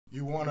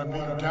You wanna be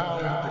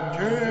down with the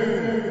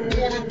king?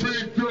 Wanna be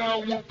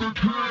down with the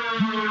king?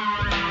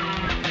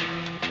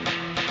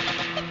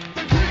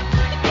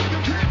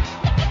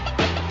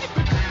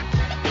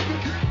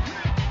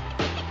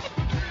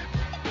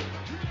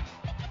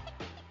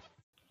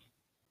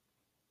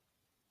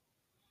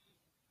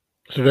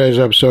 Today's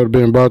episode is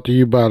being brought to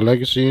you by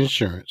Legacy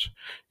Insurance.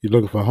 You're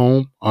looking for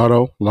home,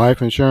 auto,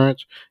 life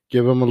insurance?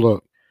 Give them a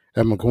look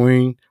at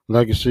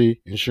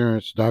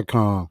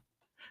McQueenLegacyInsurance.com.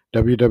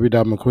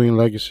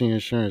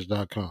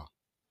 www.McQueenLegacyInsurance.com.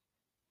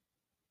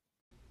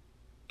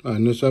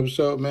 In this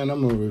episode, man, I'm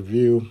going to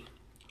review,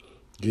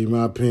 give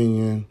my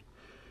opinion,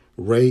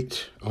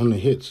 rate on the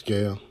hit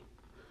scale,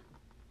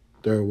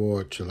 Third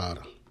Ward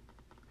Chelada.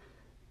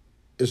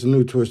 It's a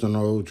new twist on an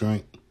old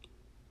drink,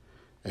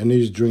 and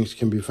these drinks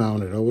can be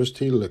found at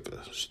OST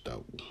Liquor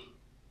Store.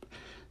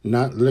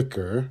 Not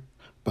liquor,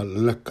 but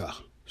liquor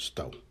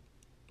store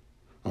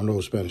on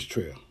Old Spanish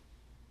Trail,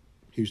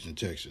 Houston,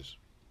 Texas.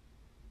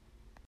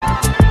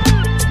 Put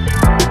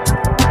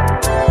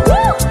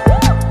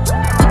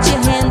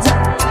your hands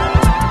up.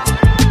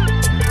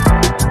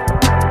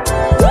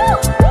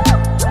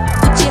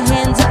 Put your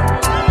hands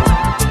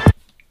up.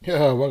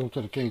 Yeah, welcome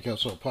to the King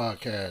Kelso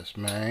Podcast,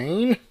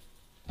 man.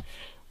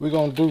 We're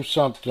gonna do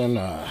something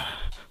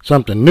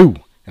new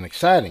and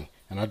exciting,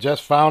 and I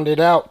just found it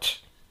out.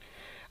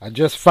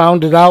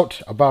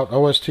 About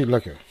OST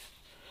Liquor.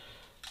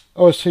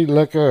 OST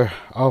Liquor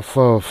off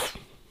of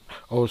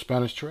Old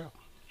Spanish Trail.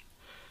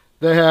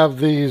 They have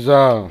these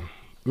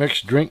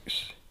mixed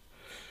drinks.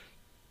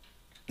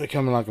 They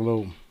come in like a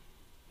little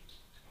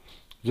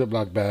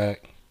Ziploc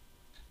bag.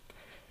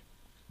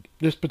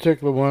 This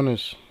particular one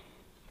is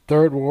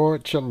Third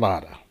Ward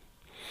Chelada.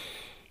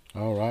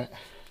 Alright.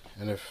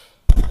 And if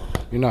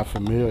you're not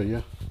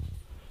familiar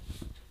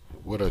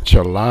with a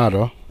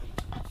Chelada,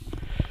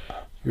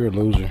 you're a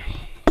loser.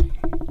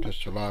 Because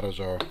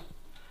Cheladas are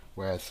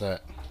where it's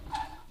at.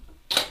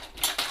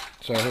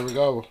 So here we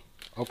go.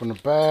 Open the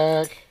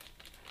bag.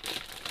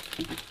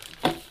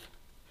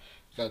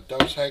 Got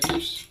Dos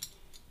Equis.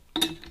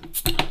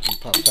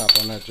 Pop top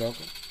on that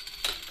joker.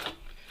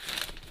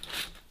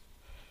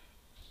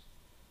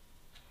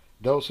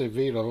 Dolce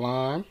Vita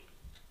lime,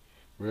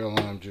 real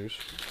lime juice.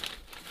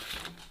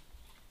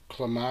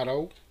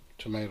 Clamato,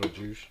 tomato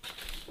juice.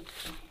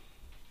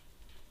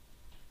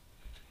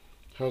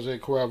 Jose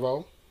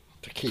Cuervo,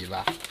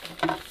 tequila.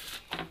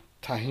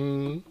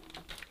 Tajín,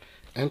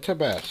 and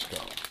Tabasco.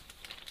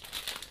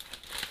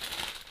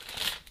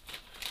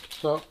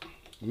 So,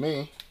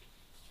 me,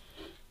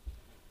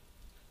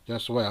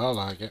 that's the way I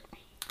like it.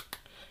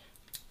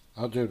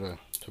 I'll do the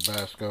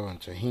Tabasco and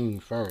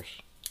Tajín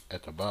first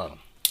at the bottom.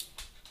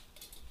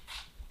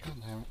 God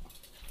damn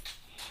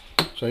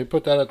it. So you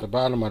put that at the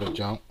bottom of the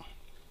junk.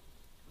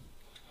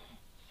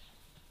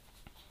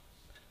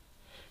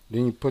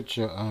 Then you put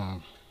your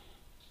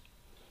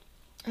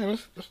hey,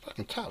 this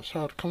fucking top's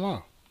hard to come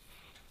off.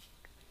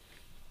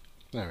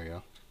 There we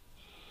go.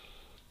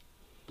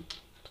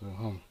 So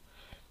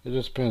it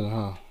just depends on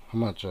how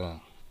much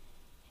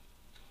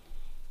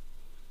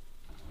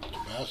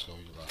Tabasco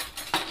you like,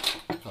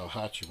 how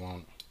hot you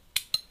want it.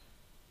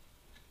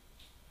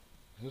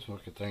 This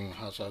wicked thing,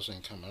 hot sauce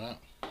ain't coming out.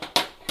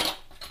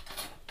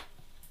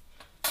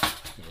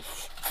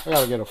 I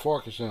gotta get a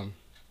fork or something.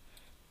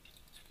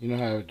 You know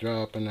how it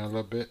dry up in there a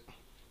little bit?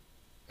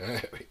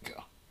 There we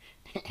go.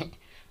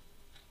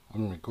 I'm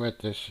gonna regret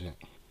this shit.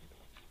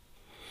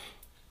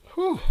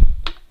 Whew.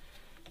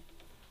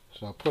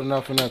 So I put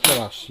enough in there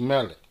till I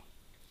smell it.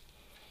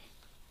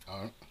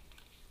 Alright.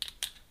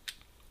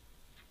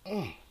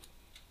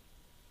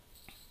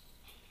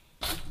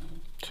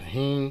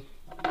 Tajín.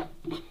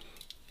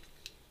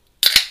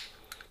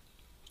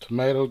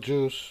 Tomato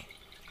juice.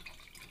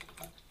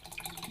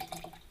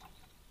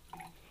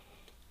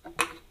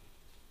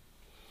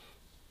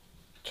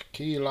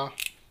 Tequila.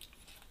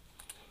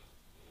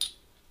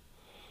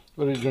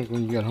 What do you drink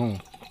when you get home?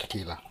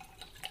 Tequila.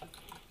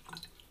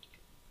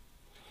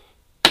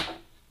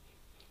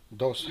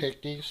 Dos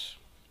Equis.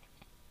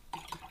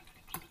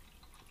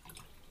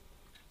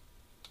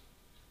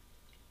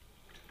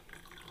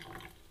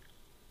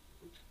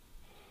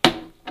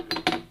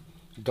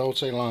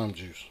 Dolce lime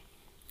juice.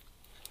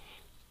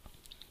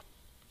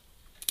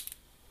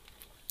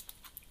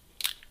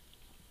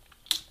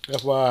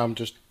 That's why I'm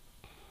just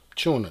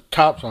chewing the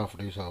tops off of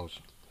these hoes.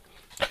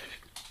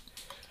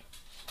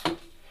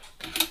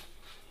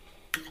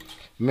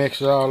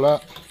 Mix it all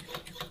up.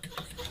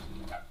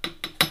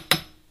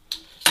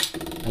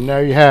 And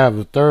there you have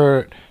the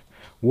Third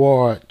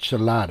Ward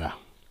Chelada.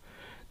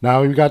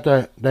 Now you got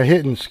the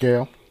hitting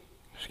scale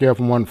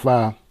from 1 to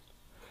 5.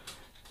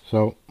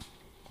 So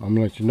I'm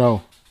gonna let you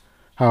know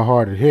how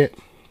hard it hit.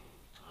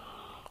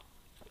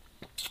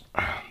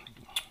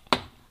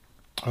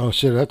 Oh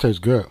shit, that tastes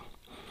good.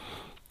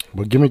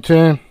 But give me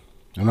 10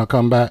 and I'll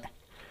come back,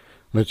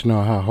 let you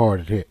know how hard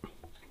it hit.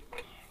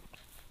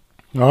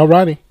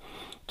 Alrighty,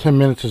 10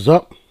 minutes is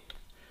up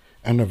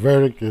and the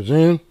verdict is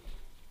in.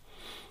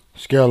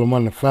 Scale of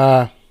 1 to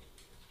 5.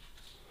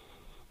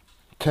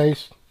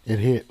 Taste, it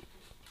hit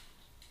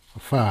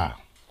 5.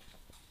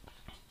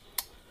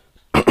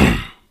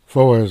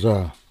 4 is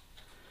the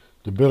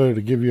ability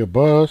to give you a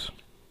buzz,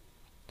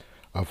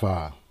 a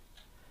 5.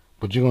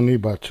 But you're going to need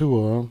about 2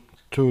 of them,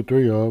 2 or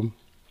 3 of them.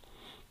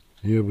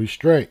 You'll be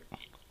straight.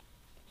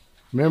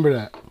 Remember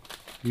that.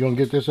 You're going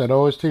to get this at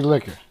OST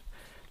Liquor.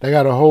 They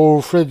got a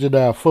whole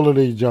Frigidaire full of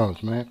these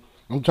junks, man.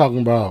 I'm talking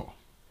about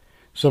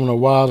some of the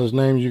wildest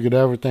names you could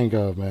ever think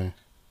of, man.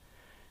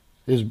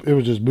 It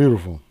was just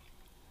beautiful.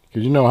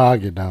 Because you know how I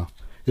get down.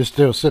 It's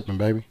still sipping,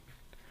 baby.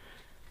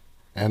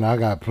 And I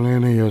got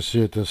plenty of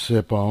shit to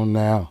sip on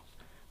now.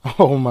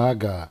 Oh, my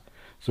God.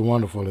 It's a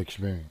wonderful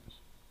experience.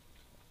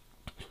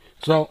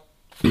 So,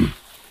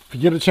 if you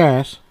get a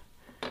chance,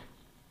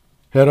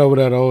 head over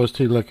to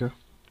OST Liquor.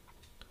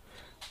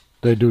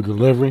 They do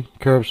delivery,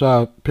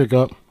 curbside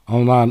pickup,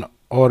 online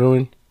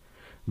ordering,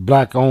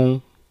 black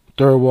owned,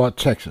 Third Ward,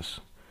 Texas.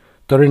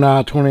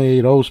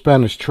 3928 Old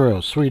Spanish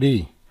Trail, Suite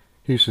E,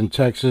 Houston,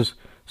 Texas,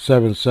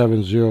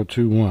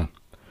 77021.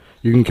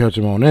 You can catch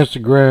them on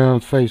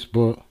Instagram,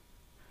 Facebook,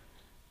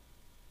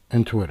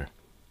 and Twitter.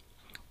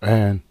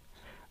 And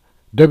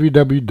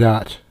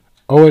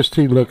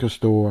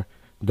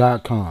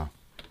www.ostliquorstore.com.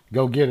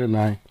 Go get it,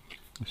 man.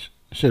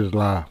 Shit is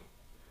live.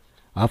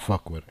 I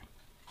fuck with it.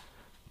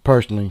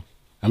 Personally.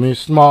 I mean,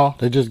 it's small.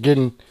 They're just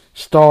getting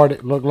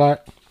started, look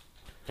like.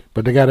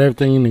 But they got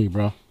everything you need,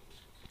 bro.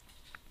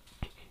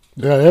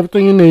 They got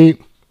everything you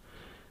need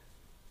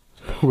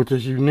with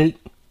this unique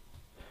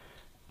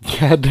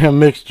goddamn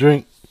mixed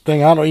drink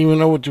thing. I don't even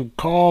know what you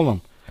call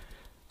them.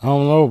 I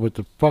don't know, but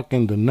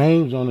the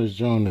names on this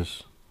joint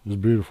is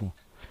beautiful.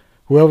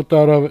 Whoever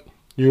thought of it,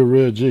 you're a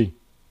real G.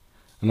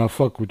 And I'll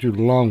fuck with you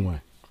the long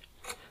way.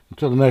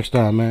 Until the next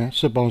time, man,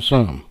 sip on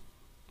something.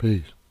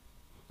 Peace.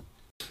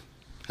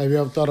 Have you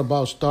ever thought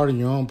about starting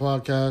your own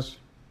podcast?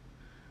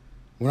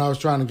 When I was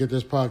trying to get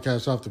this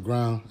podcast off the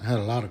ground, I had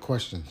a lot of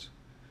questions.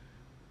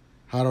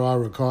 How do I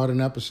record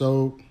an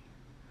episode?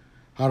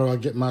 How do I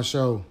get my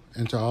show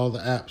into all the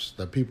apps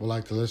that people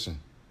like to listen?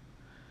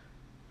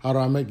 How do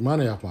I make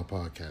money off my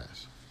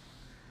podcast?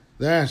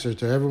 The answer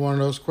to every one of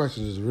those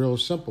questions is real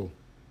simple,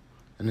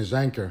 and it's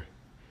Anchor.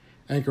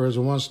 Anchor is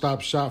a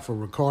one-stop shop for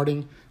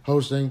recording,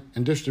 hosting,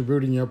 and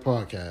distributing your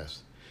podcast.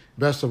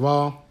 Best of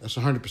all, it's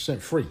 100%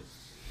 free,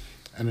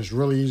 and it's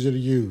really easy to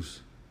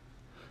use.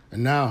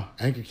 And now,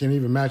 Anchor can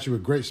even match you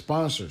with great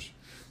sponsors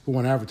who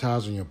want to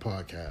advertise on your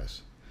podcast.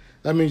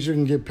 That means you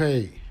can get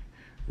paid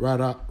right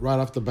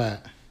off the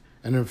bat.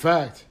 And in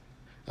fact,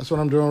 that's what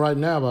I'm doing right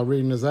now by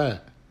reading this ad.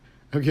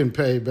 I'm getting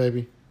paid,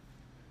 baby.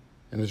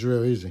 And it's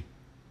real easy.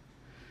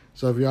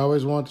 So if you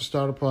always want to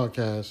start a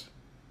podcast,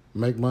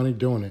 make money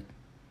doing it,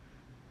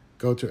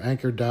 go to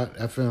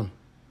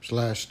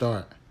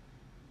anchor.fm/start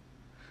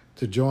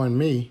to join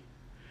me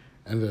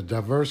and the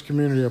diverse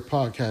community of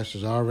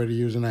podcasters already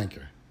using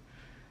Anchor.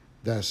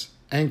 That's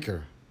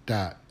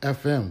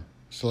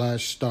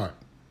anchor.fm/start.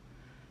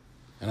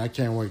 And I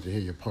can't wait to hear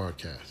your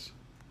podcast.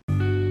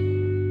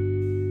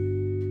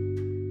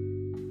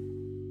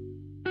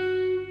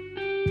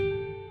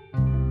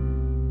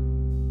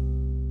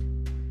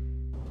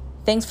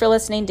 Thanks for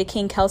listening to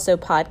King Kelso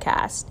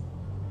Podcast.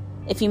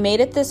 If you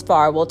made it this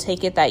far, we'll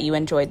take it that you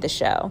enjoyed the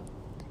show.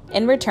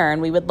 In return,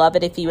 we would love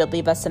it if you would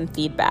leave us some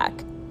feedback.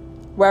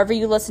 Wherever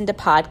you listen to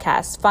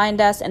podcasts,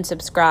 find us and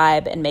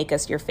subscribe and make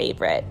us your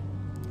favorite.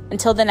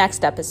 Until the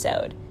next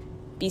episode,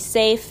 be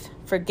safe,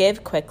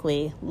 forgive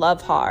quickly,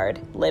 love hard,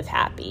 live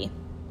happy.